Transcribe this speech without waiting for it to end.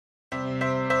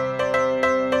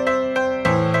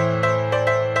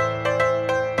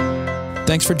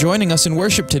Thanks for joining us in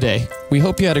worship today. We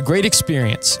hope you had a great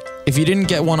experience. If you didn't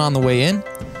get one on the way in,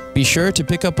 be sure to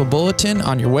pick up a bulletin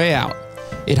on your way out.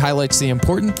 It highlights the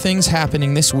important things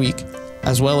happening this week,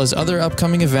 as well as other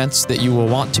upcoming events that you will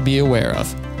want to be aware of.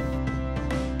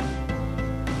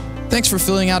 Thanks for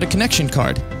filling out a connection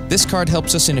card. This card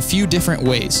helps us in a few different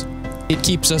ways. It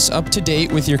keeps us up to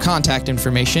date with your contact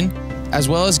information, as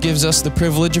well as gives us the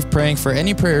privilege of praying for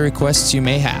any prayer requests you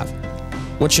may have.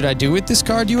 What should I do with this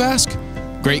card, you ask?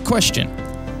 Great question.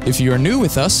 If you are new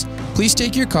with us, please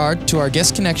take your card to our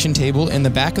guest connection table in the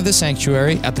back of the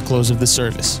sanctuary at the close of the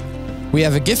service. We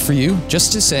have a gift for you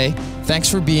just to say, thanks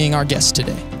for being our guest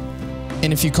today.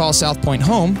 And if you call South Point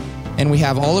home, and we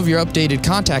have all of your updated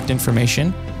contact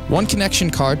information, one connection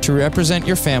card to represent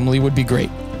your family would be great.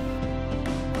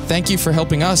 Thank you for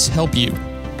helping us help you.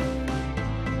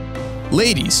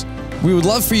 Ladies, we would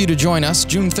love for you to join us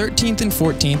June 13th and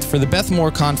 14th for the Beth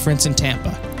Moore Conference in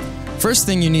Tampa. First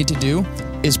thing you need to do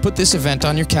is put this event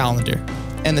on your calendar.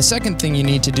 And the second thing you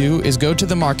need to do is go to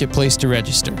the marketplace to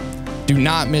register. Do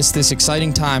not miss this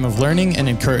exciting time of learning and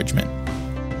encouragement.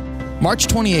 March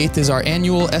 28th is our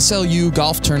annual SLU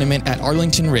golf tournament at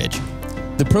Arlington Ridge.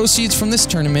 The proceeds from this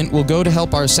tournament will go to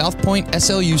help our South Point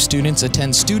SLU students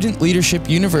attend Student Leadership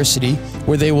University,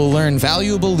 where they will learn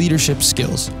valuable leadership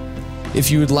skills.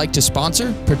 If you would like to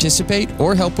sponsor, participate,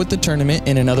 or help with the tournament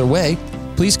in another way,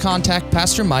 please contact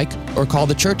Pastor Mike or call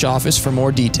the church office for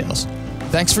more details.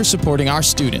 Thanks for supporting our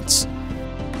students.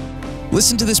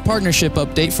 Listen to this partnership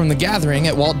update from the gathering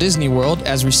at Walt Disney World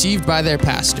as received by their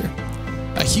pastor.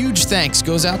 A huge thanks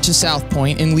goes out to South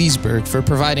Point in Leesburg for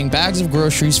providing bags of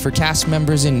groceries for cast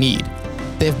members in need.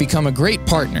 They have become a great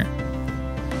partner.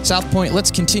 South Point, let's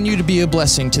continue to be a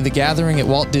blessing to the gathering at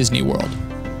Walt Disney World.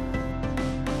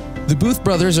 The Booth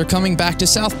Brothers are coming back to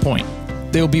South Point.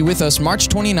 They will be with us March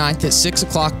 29th at 6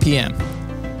 o'clock p.m.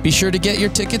 Be sure to get your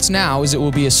tickets now, as it will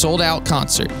be a sold-out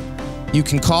concert. You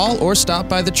can call or stop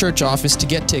by the church office to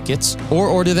get tickets, or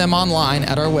order them online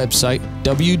at our website,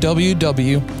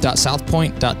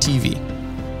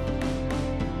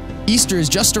 www.southpoint.tv. Easter is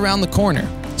just around the corner.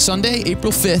 Sunday,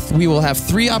 April 5th, we will have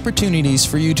 3 opportunities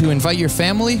for you to invite your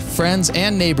family, friends,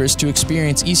 and neighbors to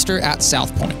experience Easter at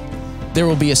South Point. There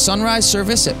will be a sunrise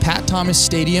service at Pat Thomas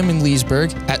Stadium in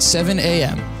Leesburg at 7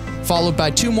 a.m., followed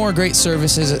by 2 more great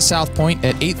services at South Point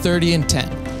at 8:30 and 10.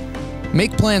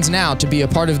 Make plans now to be a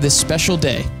part of this special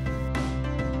day.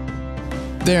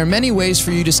 There are many ways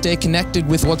for you to stay connected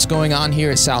with what's going on here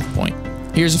at South Point.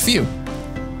 Here's a few.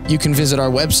 You can visit our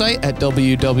website at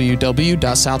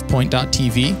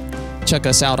www.southpoint.tv, check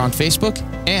us out on Facebook,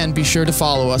 and be sure to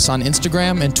follow us on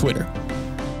Instagram and Twitter.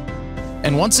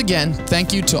 And once again,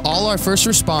 thank you to all our first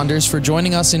responders for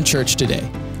joining us in church today.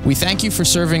 We thank you for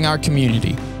serving our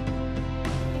community.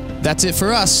 That's it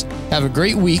for us. Have a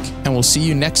great week, and we'll see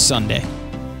you next Sunday.